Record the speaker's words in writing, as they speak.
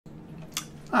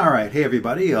All right, hey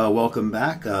everybody, welcome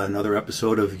back. Another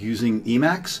episode of Using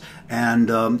Emacs, and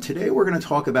today we're going to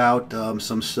talk about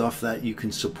some stuff that you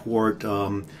can support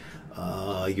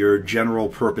your general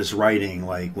purpose writing,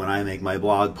 like when I make my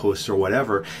blog posts or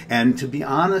whatever. And to be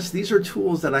honest, these are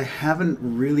tools that I haven't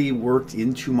really worked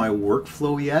into my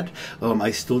workflow yet.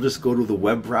 I still just go to the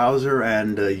web browser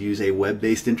and use a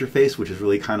web-based interface, which is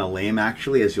really kind of lame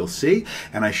actually, as you'll see.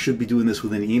 And I should be doing this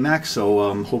within Emacs,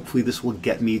 so hopefully this will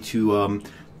get me to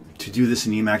do this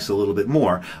in Emacs a little bit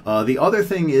more. The other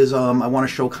thing is I want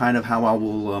to show kind of how I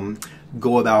will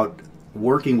go about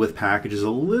working with packages a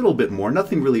little bit more.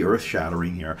 Nothing really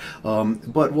earth-shattering here.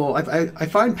 But well, I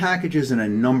find packages in a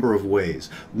number of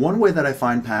ways. One way that I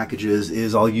find packages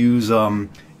is I'll use, I'll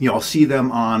see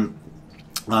them on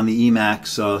the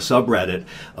Emacs subreddit,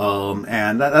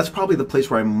 and that's probably the place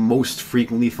where I most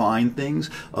frequently find things.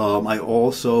 I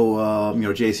also,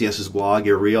 JCS's blog,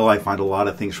 Ariel, I find a lot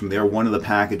of things from there. One of the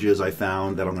packages I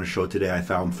found that I'm going to show today, I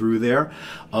found through there.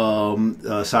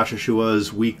 Sasha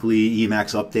Shua's weekly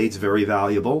Emacs Updates, very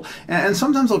valuable. And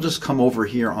sometimes I'll just come over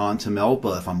here onto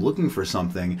Melpa if I'm looking for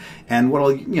something. And what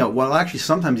I'll actually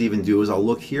sometimes even do is I'll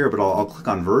look here, but I'll click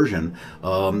on version.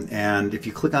 And if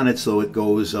you click on it so it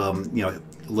goes,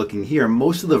 looking here,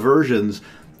 most of the versions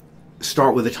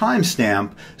start with a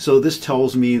timestamp, so this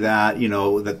tells me that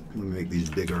let me make these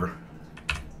bigger.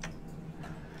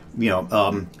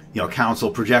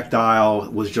 Council projectile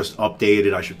was just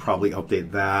updated. I should probably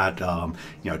update that.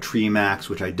 Treemax,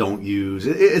 which I don't use,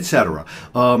 etc.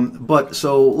 But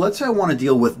so let's say I want to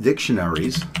deal with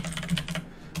dictionaries.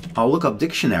 I'll look up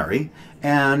dictionary,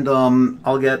 and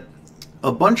I'll get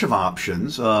a bunch of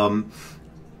options.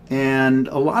 And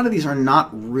a lot of these are not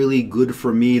really good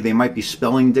for me. They might be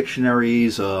spelling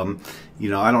dictionaries. I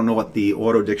don't know what the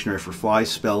auto dictionary for fly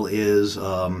spell is.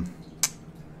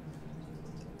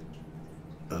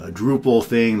 Drupal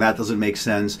thing, that doesn't make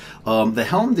sense. The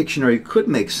Helm dictionary could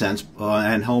make sense,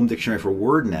 and Helm dictionary for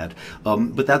WordNet,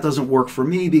 but that doesn't work for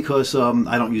me because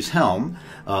I don't use Helm.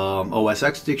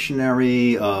 OSX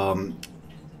dictionary.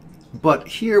 But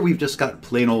here we've just got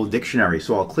plain old dictionary,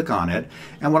 so I'll click on it,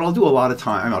 and what I'll do a lot of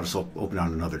time, I'll just open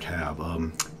on another tab,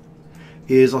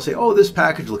 is I'll say, oh, this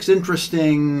package looks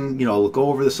interesting, I'll look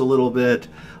over this a little bit.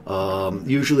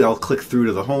 Usually I'll click through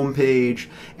to the home page,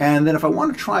 and then if I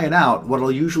want to try it out, what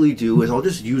I'll usually do is I'll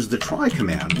just use the try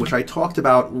command, which I talked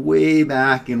about way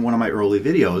back in one of my early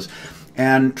videos.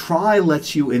 And try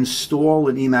lets you install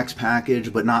an Emacs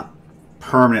package, but not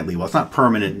permanently. Well, it's not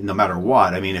permanent no matter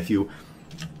what. I mean,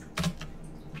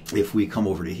 if we come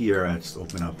over to here, let's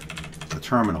open up the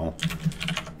terminal,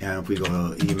 and if we go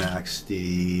to Emacs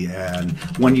D, and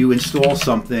when you install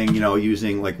something,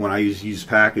 using, like when I use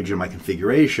package in my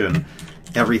configuration,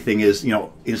 everything is,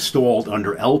 installed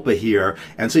under ELPA here,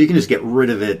 and so you can just get rid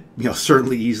of it,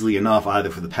 certainly easily enough, either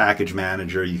for the package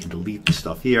manager, you can delete the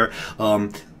stuff here,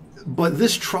 but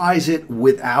this tries it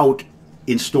without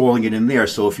installing it in there,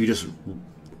 so if you just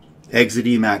exit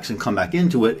Emacs and come back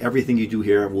into it, everything you do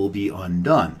here will be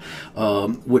undone,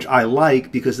 which I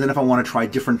like, because then if I want to try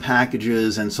different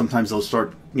packages, and sometimes they'll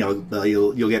start,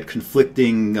 you'll get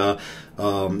conflicting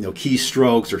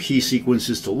keystrokes or key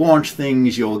sequences to launch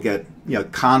things. You'll get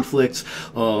conflicts,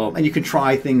 and you can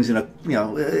try things in a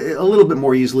little bit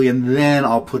more easily, and then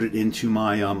I'll put it into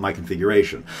my my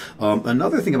configuration.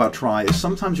 Another thing about try is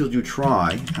sometimes you'll do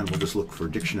try, and we'll just look for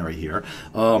a dictionary here,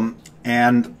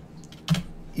 and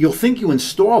you'll think you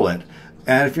install it,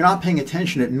 and if you're not paying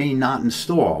attention, it may not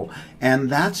install, and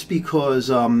that's because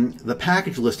the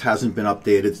package list hasn't been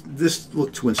updated. This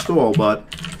looked to install, but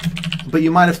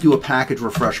you might have to do a package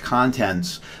refresh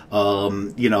contents,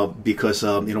 because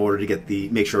in order to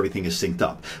make sure everything is synced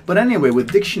up. But anyway, with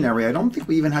dictionary, I don't think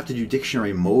we even have to do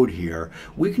dictionary mode here.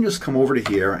 We can just come over to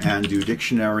here and do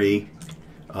dictionary,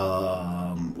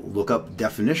 look up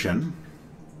definition.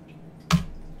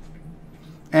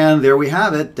 And there we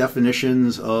have it,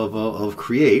 definitions of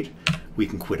create. We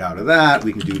can quit out of that.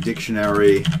 We can do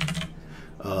dictionary,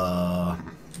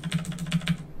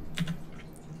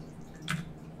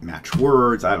 match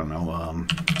words, I don't know.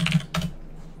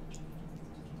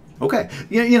 Okay,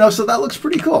 so that looks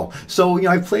pretty cool. So,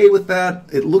 I played with that.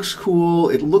 It looks cool.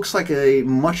 It looks like a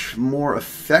much more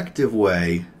effective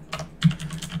way.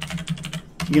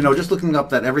 Just looking up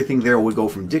that everything there would go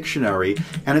from dictionary,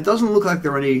 and it doesn't look like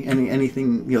there are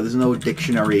anything, there's no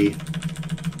dictionary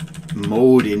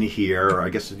mode in here. I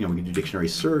guess, we can do dictionary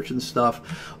search and stuff.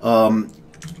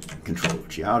 Control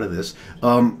G out of this.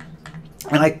 And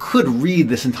I could read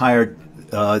this entire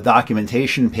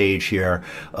documentation page here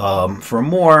for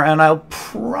more, and I'll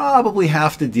probably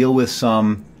have to deal with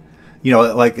some You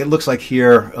know, like it looks like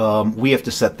here we have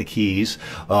to set the keys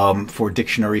for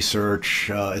dictionary search,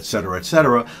 etc.,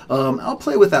 etc. I'll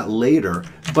play with that later,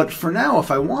 but for now, if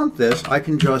I want this, I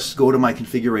can just go to my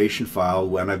configuration file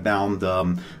when I bound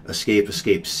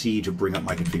escape C to bring up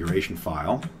my configuration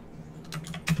file.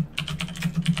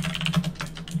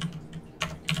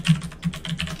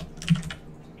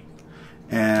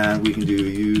 And we can do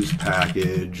use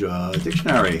package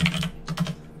dictionary.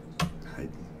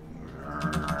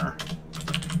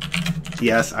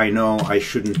 Yes, I know I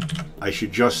shouldn't. I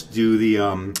should just do the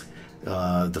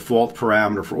default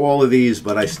parameter for all of these,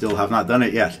 but I still have not done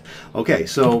it yet. Okay,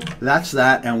 so that's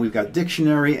that, and we've got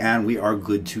dictionary, and we are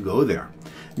good to go there.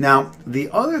 Now, the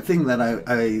other thing that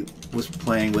I was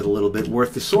playing with a little bit were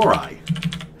thesauri.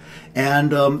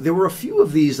 And there were a few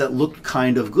of these that looked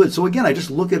kind of good. So again, I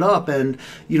just look it up, and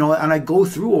and I go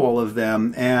through all of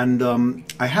them. And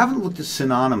I haven't looked at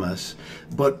synonymous,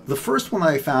 but the first one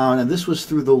I found, and this was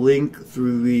through the link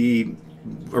through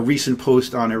a recent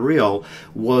post on Ariel,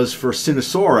 was for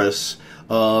Thesaurus.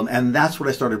 And that's what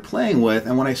I started playing with.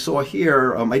 And when I saw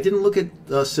here, I didn't look at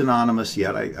synonymous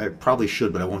yet. I probably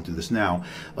should, but I won't do this now.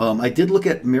 I did look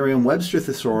at Merriam-Webster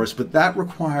Thesaurus, but that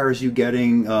requires you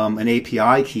getting an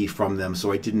API key from them,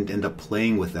 so I didn't end up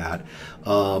playing with that.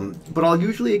 But I'll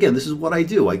usually, again, this is what I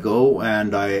do. I go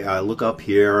and I look up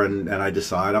here and I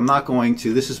decide I'm not going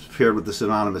to, this is paired with the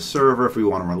synonymous server if we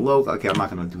want to run local. Okay, I'm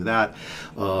not going to do that.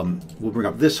 We'll bring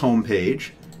up this home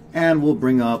page. And we'll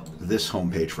bring up this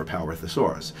homepage for Power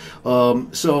Thesaurus.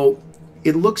 So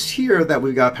it looks here that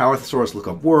we've got Power Thesaurus look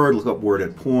up word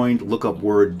at point, look up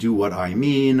word, do what I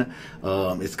mean.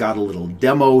 It's got a little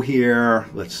demo here.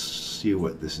 Let's see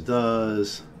what this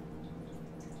does.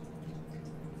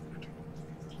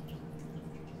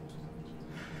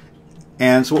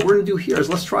 And so what we're going to do here is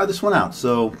let's try this one out.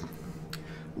 So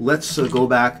let's go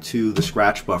back to the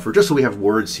scratch buffer, just so we have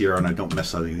words here and I don't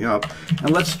mess anything up.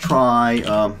 And let's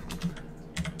try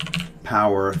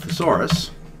Power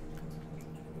Thesaurus.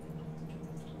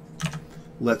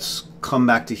 Let's come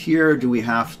back to here. Do we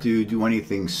have to do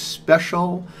anything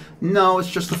special? No,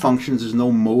 it's just the functions. There's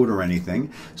no mode or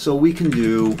anything. So we can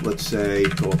do, let's say,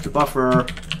 go up to buffer,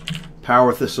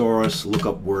 Power Thesaurus, look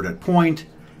up word at point,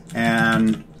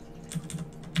 and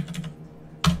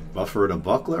buffer to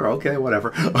buckler, okay,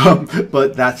 whatever.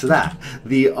 But that's that.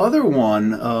 The other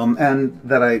one, and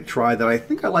that I tried that I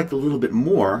think I liked a little bit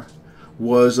more,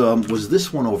 was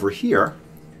this one over here,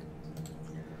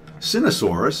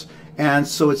 Thesaurus. And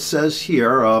so it says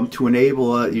here to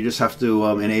enable it, you just have to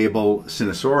enable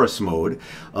Thesaurus mode,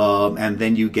 and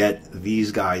then you get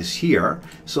these guys here.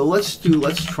 So let's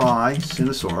try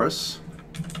Thesaurus.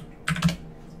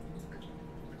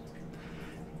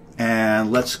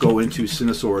 And let's go into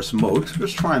Thesaurus mode.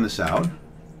 Just trying this out.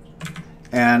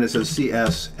 And it says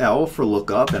CSL for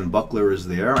lookup, and buckler is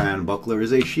there, and buckler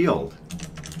is a shield.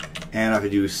 And if I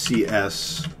do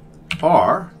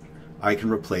CSR, I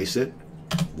can replace it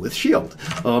with shield.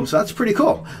 So that's pretty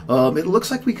cool. It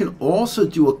looks like we can also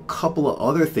do a couple of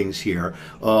other things here.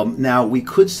 Now we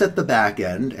could set the back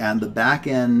end, and the back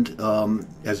end,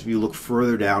 as you look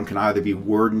further down, can either be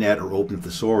WordNet or Open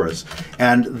Thesaurus.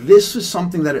 And this is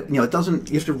something that it doesn't.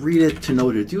 You have to read it to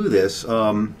know to do this.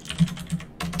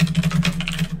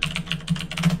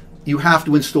 You have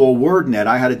to install WordNet.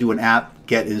 I had to do an apt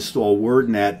get install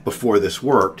WordNet before this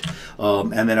worked,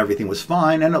 and then everything was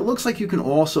fine. And it looks like you can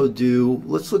also do,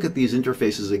 let's look at these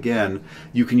interfaces again.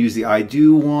 You can use the I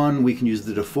do one, we can use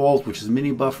the default, which is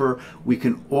mini buffer. We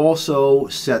can also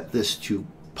set this to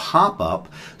pop up.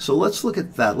 So let's look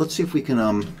at that. Let's see if we can,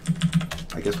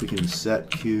 I guess we can set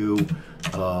Q,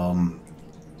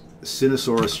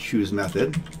 Thesaurus choose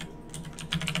method.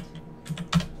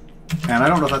 And I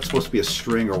don't know if that's supposed to be a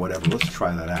string or whatever. Let's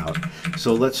try that out.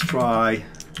 So let's try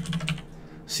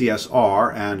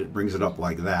CSR, and it brings it up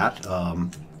like that.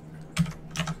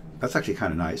 That's actually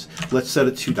kind of nice. Let's set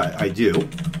it to I do.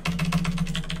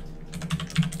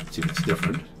 Let's see if it's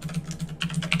different.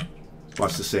 Well,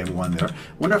 it's the same one there.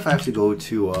 Wonder if I have to go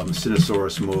to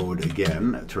Thesaurus mode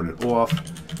again, turn it off,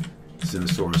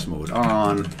 Thesaurus mode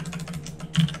on.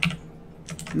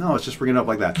 No, it's just bringing it up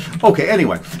like that. Okay,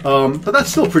 anyway, but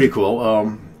that's still pretty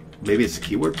cool. Maybe it's a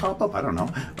keyword pop-up? I don't know.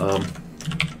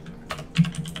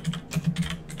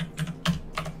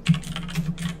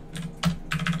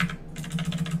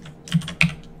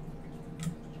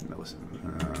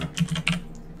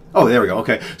 Oh, there we go.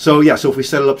 Okay, so yeah, so if we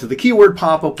set it up to the keyword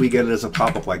pop-up, we get it as a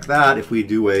pop-up like that. If we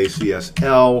do a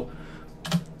CSL,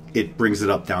 it brings it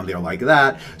up down there like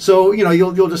that. So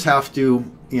you'll just have to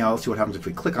let's see what happens if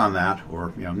we click on that,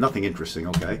 or nothing interesting.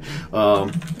 Okay,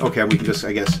 okay, we can just,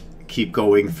 I guess, keep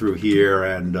going through here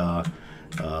and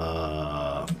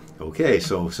okay,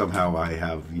 so somehow I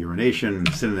have urination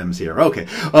synonyms here. Okay,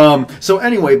 so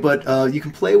anyway, but you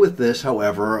can play with this.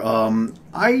 However,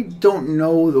 I don't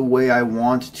know the way I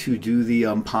want to do the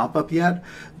pop-up yet,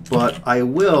 but I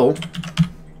will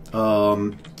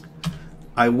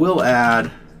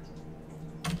add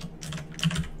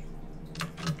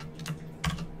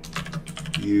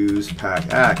use pack.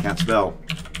 Can't spell.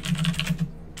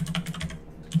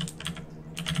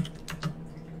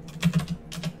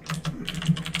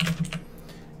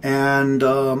 And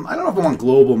I don't know if I want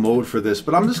global mode for this,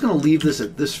 but I'm just going to leave this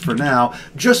at this for now,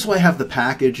 just so I have the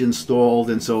package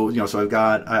installed, and so so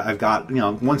I've got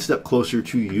one step closer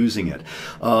to using it.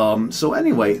 So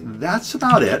anyway, that's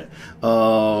about it.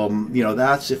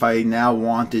 That's if I now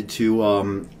wanted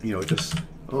to just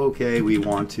okay, we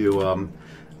want to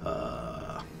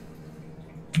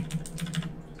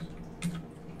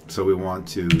so we want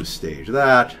to stage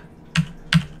that.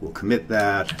 We'll commit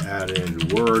that,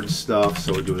 added word stuff,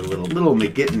 so we'll do a little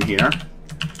McGitten here.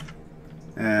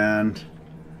 And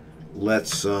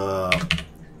let's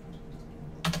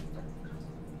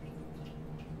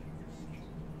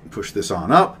push this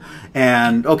on up.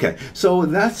 And okay, so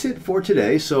that's it for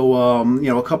today. So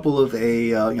a couple of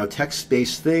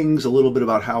text-based things, a little bit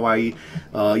about how I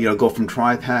go from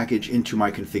try package into my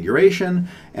configuration,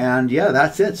 and yeah,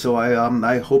 that's it. So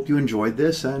I hope you enjoyed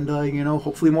this, and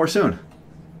hopefully more soon.